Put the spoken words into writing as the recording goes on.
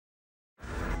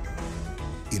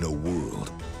In a world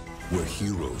where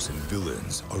heroes and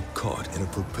villains are caught in a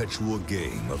perpetual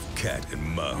game of cat and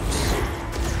mouse,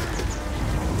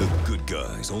 the good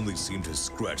guys only seem to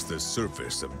scratch the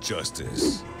surface of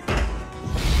justice.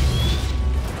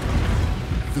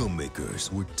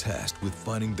 Filmmakers were tasked with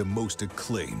finding the most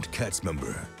acclaimed Cats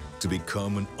member to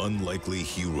become an unlikely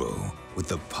hero with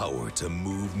the power to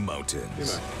move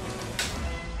mountains.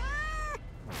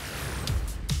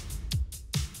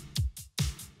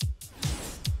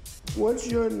 What's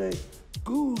your name?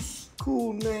 Goose.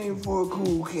 Cool name for a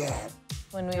cool cat.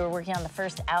 When we were working on the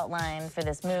first outline for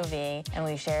this movie, and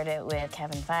we shared it with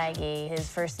Kevin Feige, his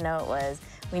first note was,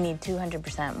 we need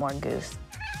 200% more Goose.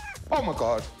 Oh, my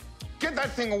God. Get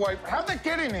that thing away. How'd that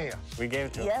get in here? We gave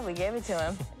it to him. Yeah, we gave it to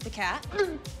him. The cat?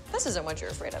 This isn't what you're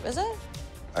afraid of, is it?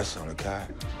 That's not a cat.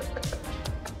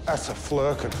 That's a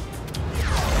flurkin.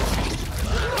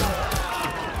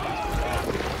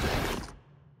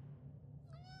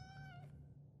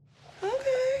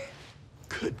 Okay.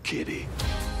 Good kitty.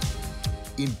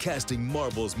 In casting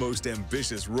Marvel's most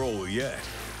ambitious role yet,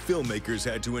 filmmakers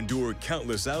had to endure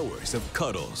countless hours of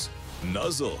cuddles,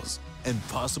 nuzzles, and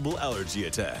possible allergy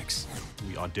attacks.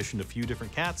 We auditioned a few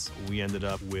different cats. We ended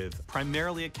up with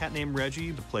primarily a cat named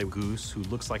Reggie to play Goose, who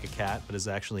looks like a cat, but is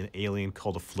actually an alien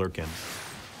called a flurkin.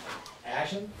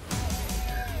 Action.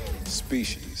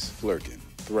 Species, flurkin.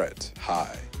 Threat,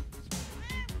 high.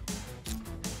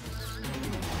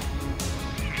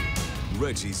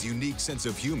 Reggie's unique sense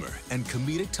of humor and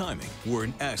comedic timing were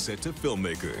an asset to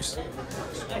filmmakers.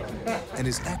 And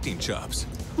his acting chops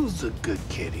Who's a good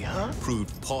kitty, huh?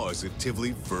 proved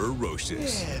positively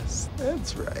ferocious. Yes,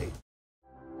 that's right.